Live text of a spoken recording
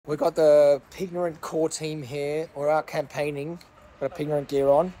We've got the Pignorant core team here. We're out campaigning. Got a Pignorant gear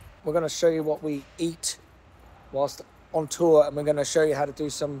on. We're going to show you what we eat whilst on tour, and we're going to show you how to do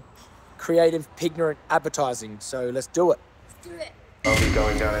some creative Pignorant advertising. So let's do it. Let's do it. I'll be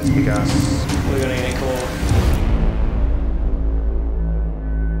going down into the gas. We're going to get core.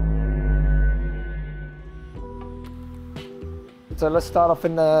 So let's start off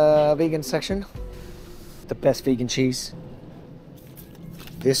in the vegan section. The best vegan cheese.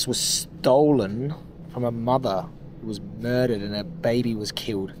 This was stolen from a mother who was murdered and her baby was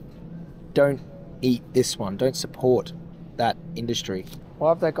killed. Don't eat this one. Don't support that industry. Why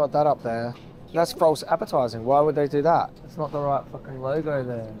have they got that up there? That's false advertising. Why would they do that? It's not the right fucking logo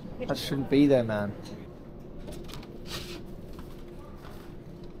there. That shouldn't be there, man.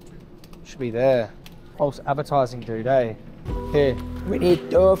 Should be there. False advertising, dude, eh? Here, we need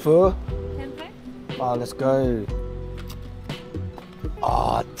tofu. Oh, let's go.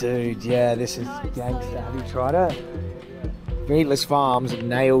 Oh, dude, yeah, this is gangster. Have you tried it? Meatless Farms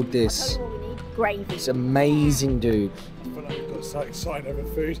nailed this. Gravy. It's amazing, dude. I feel like we've got so excited over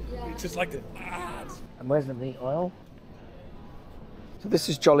food. It's just like the And where's the meat oil? So this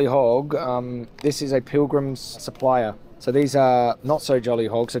is Jolly Hog. This is a Pilgrim's supplier. So these are not so jolly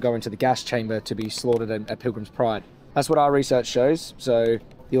hogs that go into the gas chamber to be slaughtered at Pilgrim's Pride. That's what our research shows. So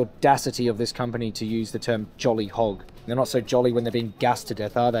the audacity of this company to use the term jolly hog. They're not so jolly when they're being gassed to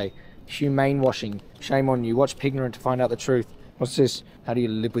death, are they? Humane washing. Shame on you. Watch Pignorant to find out the truth. What's this? How do you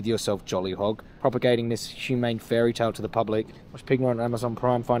live with yourself, jolly hog? Propagating this humane fairy tale to the public. Watch Pignorant on Amazon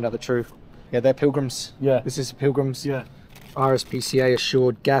Prime, find out the truth. Yeah, they're Pilgrims. Yeah. This is Pilgrims. Yeah. RSPCA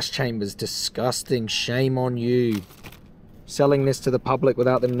assured gas chambers. Disgusting. Shame on you. Selling this to the public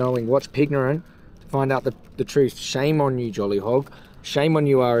without them knowing. Watch Pignorant to find out the truth. Shame on you, jolly hog. Shame on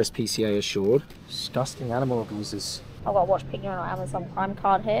you, RSPCA assured. Disgusting animal abusers. I've got to watch Pignorant on Amazon Prime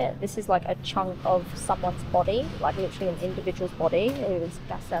card here. This is like a chunk of someone's body, like literally an individual's body who was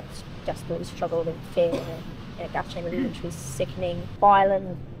gassed out, desperately struggled in fear in a gas chamber. Literally sickening,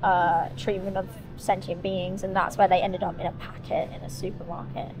 violent treatment of sentient beings, and that's where they ended up in a packet in a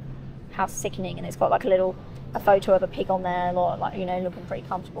supermarket. How sickening! And it's got like a photo of a pig on there, or like, you know, looking pretty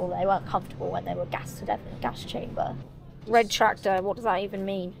comfortable. They weren't comfortable when they were gassed to death in a gas chamber. Red tractor, what does that even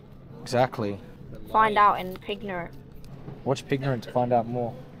mean? Exactly. Find out in Pignorant. Watch Pignorant to find out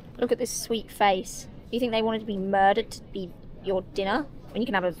more. Look at this sweet face. Do you think they wanted to be murdered to be your dinner? When you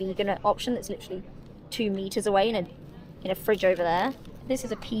can have a vegan option that's literally 2 meters away in a fridge over there. This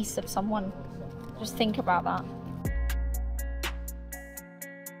is a piece of someone. Just think about that.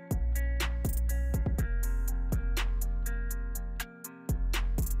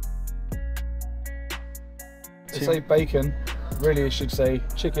 To say bacon, really it should say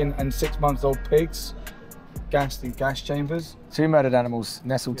chicken and 6-month-old pigs gassed in gas chambers. 2 murdered animals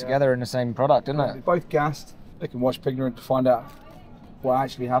nestled together in the same product, isn't They're it? both gassed. They can watch Pignorant to find out what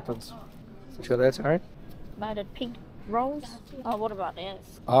actually happens. What you got there, Terry? Murdered pig rolls? Oh, what about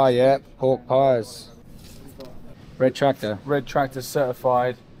this? Oh yeah, pork pies. Red tractor. Red tractor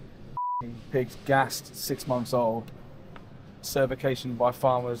certified pigs gassed 6 months old. Certification by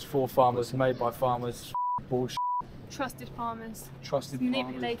farmers, for farmers, made by farmers. Bullshit. Trusted farmers. Trusted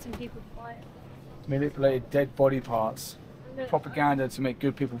Manipulating people to buy it. Manipulated dead body parts. Propaganda to make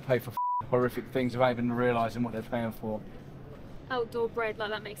good people pay for horrific things without even realising what they're paying for. Outdoor bread,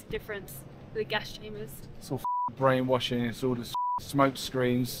 like that makes a difference. The gas chambers. It's all brainwashing. It's all the smoke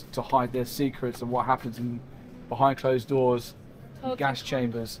screens to hide their secrets of what happens behind closed doors, in gas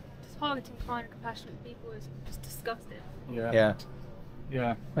chambers. Just targeting kind and compassionate people is just disgusting. Yeah.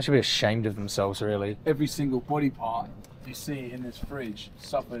 Yeah. They should be ashamed of themselves, really. Every single body part you see in this fridge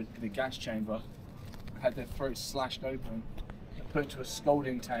suffered in a gas chamber, had their throats slashed open, and put into a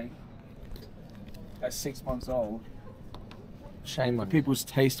scalding tank at 6 months old. Shame on you. People's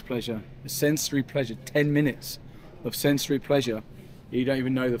taste pleasure, the sensory pleasure, 10 minutes of sensory pleasure. You don't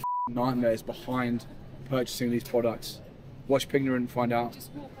even know the nightmares behind purchasing these products. Watch Pignorant and find out.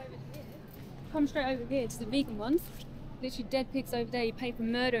 Just walk over here. Come straight over here to the vegan ones. Literally dead pigs over there. You pay for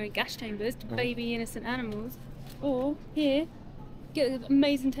murder in gas chambers to baby innocent animals. Or here, get an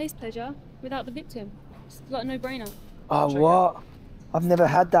amazing taste pleasure without the victim. It's like a no-brainer. Oh, what? I've never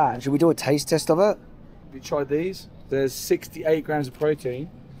had that. Should we do a taste test of it? Have you tried these? There's 68 grams of protein.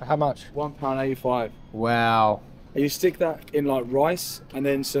 How much? £1.85. Wow. And you stick that in like rice and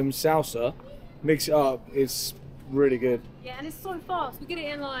then some salsa, mix it up. It's really good. Yeah, and it's so fast. We get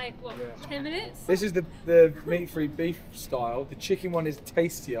it in like, what, 10 minutes? This is the meat-free beef style. The chicken one is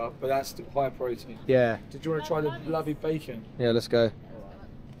tastier, but that's still high protein. Yeah. Did you want to try the lovely bacon? Yeah, let's go.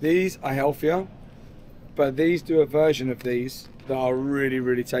 These are healthier, but these do a version of these that are really,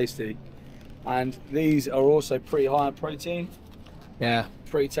 really tasty. And these are also pretty high in protein, Yeah.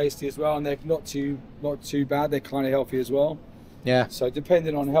 pretty tasty as well, and they're not too bad. They're kind of healthy as well. Yeah. So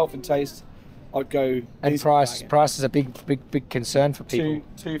depending on health and taste, I'd go. And these price. bag. Price is a big concern for people.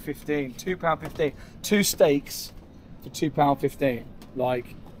 £2.15. 2 steaks for £2.15.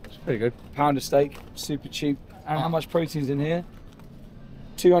 Like It's pretty good. pound of steak, super cheap. And how much protein's in here?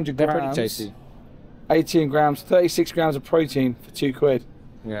 200 They're grams. pretty tasty. 18 grams, 36 grams of protein for £2.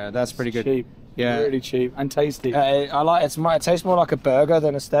 Yeah, that's pretty good. Cheap. Yeah. Really cheap and tasty. I like it tastes more like a burger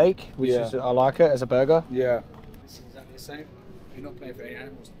than a steak, which Yeah. is I like it as a burger. Yeah. It's exactly the same. You're not paying for any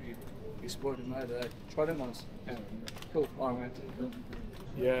animals to be exploited and murdered. Try them ones. Yeah. Cool. All right, man.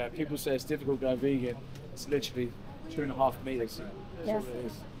 Yeah, people say it's difficult going vegan. It's literally 2.5 meters. That's Yeah. all it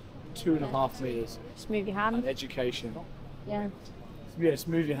is. 2.5 meters. Just move your And hand. education. Yeah. Yes,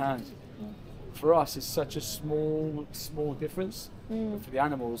 move your hand. For us, it's such a small difference. But for the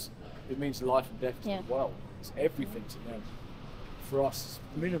animals, it means life and death to Yeah. the world. It's everything to them. For us, it's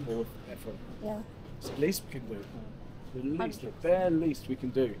minimal effort. Yeah. It's the least we can do. The bare least we can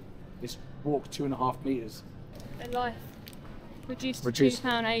do is walk 2.5 meters. Their life reduced to Reduced.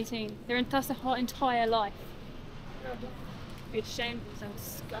 £2.18. That's their whole entire life. It's shameful, so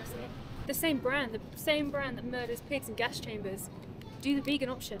disgusting. The same brand that murders pigs in gas chambers, do the vegan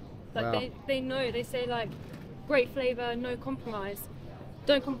option. Like Wow. they know, they say like, great flavour, no compromise.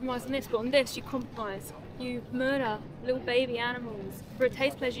 Don't compromise on this, but on this you compromise. You murder little baby animals. For a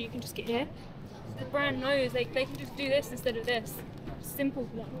taste pleasure you can just get here. The brand knows they can just do this instead of this. Simple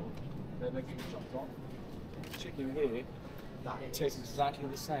for them. They're making it chopped off. Chicken here, it tastes exactly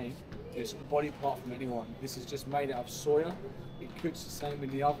the same. It's a body part from anyone. This is just made out of soya. It cooks the same in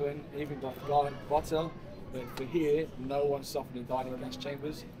the oven, even got garlic butter. But for here, no one suffered and died in gas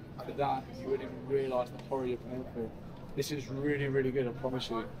chambers. For that, you wouldn't even realise the horror you're paying for. This is really, really good, I promise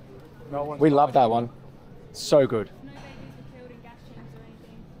you. No one. We love that one. So good. No babies are killed in gas chambers or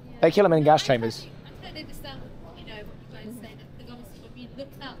anything. Yeah. They kill them in gas chambers. I totally understand, what you guys say, because obviously when we look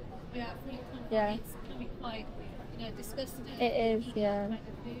at without free content, Yeah. it's can be quite, disgusting. It is, yeah. Kind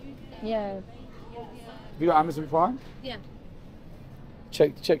of food. Yeah. Have you got Amazon Prime? Yeah.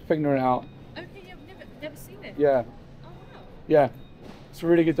 Check Pignorant out. Okay, yeah, I've never seen it. Yeah, Oh wow. yeah. It's a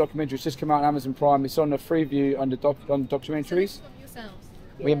really good documentary. It's just come out on Amazon Prime. It's on the Freeview under on So documentaries. it's from yourselves.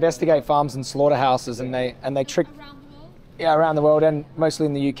 We investigate farms and slaughterhouses, and they trick Around the world. around the world and mostly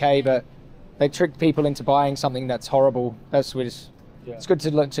in the UK, but they trick people into buying something that's horrible. That's what it's. Yeah. It's good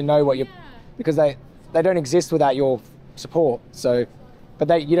to know what you Yeah. because they don't exist without your support. So,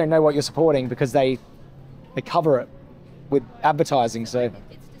 but you don't know what you're supporting because they cover it with advertising. So It's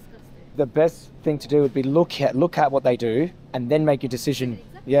disgusting. the best thing to do would be look at what they do and then make your decision.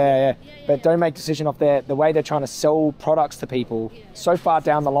 Yeah. But don't make decision off the way they're trying to sell products to people. So far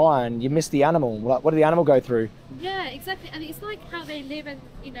down the line, you miss the animal. Like, what did the animal go through? Yeah, exactly. And it's like how they live in,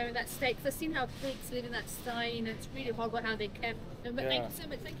 in that state. Because I've seen how pigs live in that style. It's really horrible how they kept. But thank you so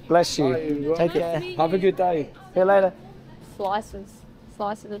much. Thank you. Bless you. Bye. Take Nice to care. meet Have a good day. See you later. Slices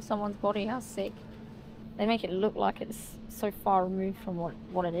of someone's body. How sick. They make it look like it's so far removed from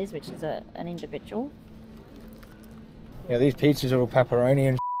what it is, which is an individual. Yeah, these pizzas are all pepperoni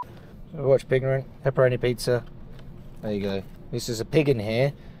and so watch Pignorant. Pepperoni pizza. There you go. This is a pig in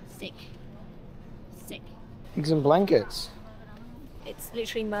here. Sick. Sick. Pigs and blankets. It's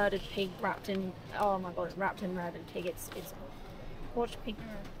literally murdered pig wrapped in. Oh my god! Wrapped in murdered pig. It's. Watch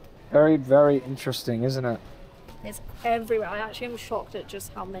Pignorant. Very, very interesting, isn't it? It's everywhere. I actually am shocked at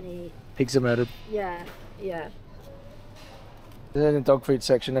just how many. Pigs are murdered. Yeah. Then in the dog food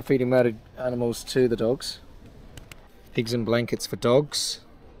section, they're feeding murdered animals to the dogs. Pigs and blankets for dogs.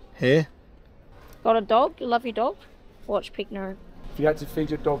 Here. Got a dog? Love your dog? Watch Pignorant. If you had to feed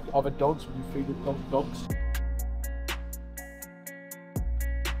your dog other dogs, would you feed your dog dogs?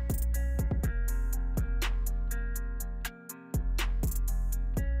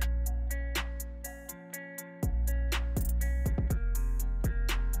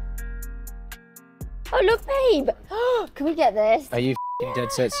 Oh look, babe! Can we get this? Are you f***ing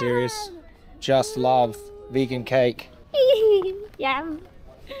dead set serious? Just love vegan cake. Yeah.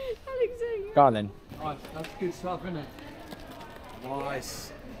 Go on then. Nice, that's good stuff, isn't it?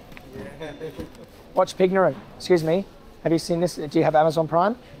 Nice. Watch Pignorant. Excuse me. Have you seen this? Do you have Amazon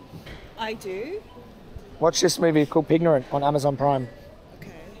Prime? I do. Watch this movie called Pignorant on Amazon Prime.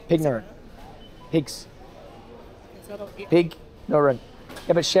 Okay. Pignorant. Pigs. Is that okay? Pignorant.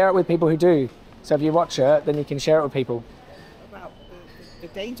 Yeah, but share it with people who do. So if you watch it, then you can share it with people. About the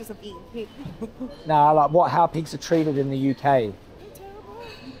dangers of eating pig. Nah, like how pigs are treated in the UK. Terrible.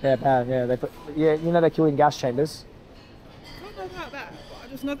 Yeah, bad. Yeah, they kill in gas chambers. God,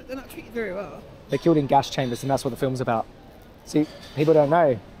 they're not treated very well. They're killed in gas chambers, and that's what the film's about. See, people don't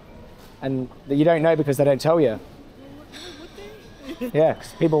know. And you don't know because they don't tell you. Yeah,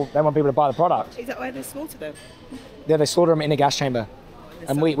 'cause they want people to buy the product. Is that why they slaughter them? Yeah, they slaughter them in a gas chamber.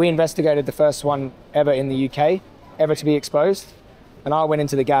 And we investigated the first one ever in the UK, ever to be exposed. And I went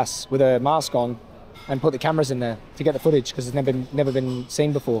into the gas with a mask on and put the cameras in there to get the footage because it's never been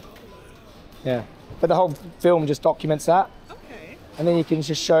seen before. Yeah. But the whole film just documents that. Okay. And then you can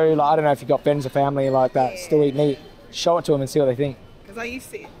just show, like, I don't know if you've got friends or family like that, still eat meat. Show it to them and see what they think. Because I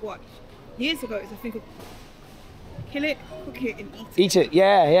used to watch, years ago, it was a thing called kill it, cook it, and eat it. Eat it,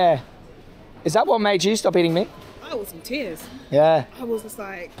 yeah. Is that what made you stop eating meat? I was in tears. Yeah. I was just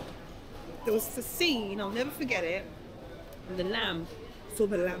like, there was a scene, I'll never forget it. And the lamb, saw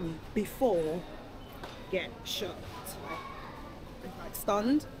the lamb before get shot. Like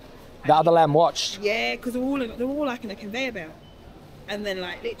stunned. The other lamb watched. Yeah, because they're all like in a conveyor belt. And then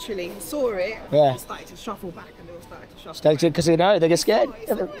like literally he saw it, Yeah. and started to shuffle back and they all started to shuffle back. Because they know, they get scared. Oh,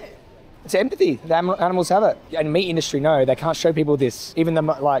 it's alright. It's empathy. The animals have it. And the meat industry know they can't show people this. Even the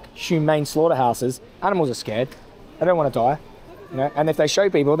like humane slaughterhouses, animals are scared. They don't want to die. You know? And if they show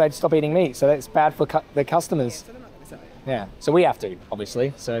people, they'd stop eating meat. So that's bad for the customers. So they're not gonna sell it. Yeah. So we have to,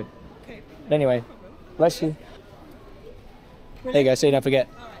 obviously. So Okay. but anyway, bless you. There you go. So you don't forget.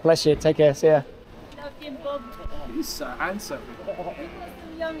 Bless you. Take care. See ya. He's so handsome.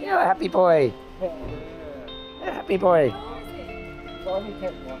 You're a happy boy. You're a happy boy.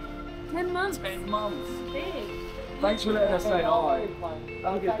 10 months. 10 months. Big. Thanks for letting us say hi.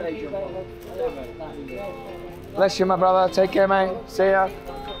 Have a good day, John. Bless you, my brother. Take care, mate. See ya.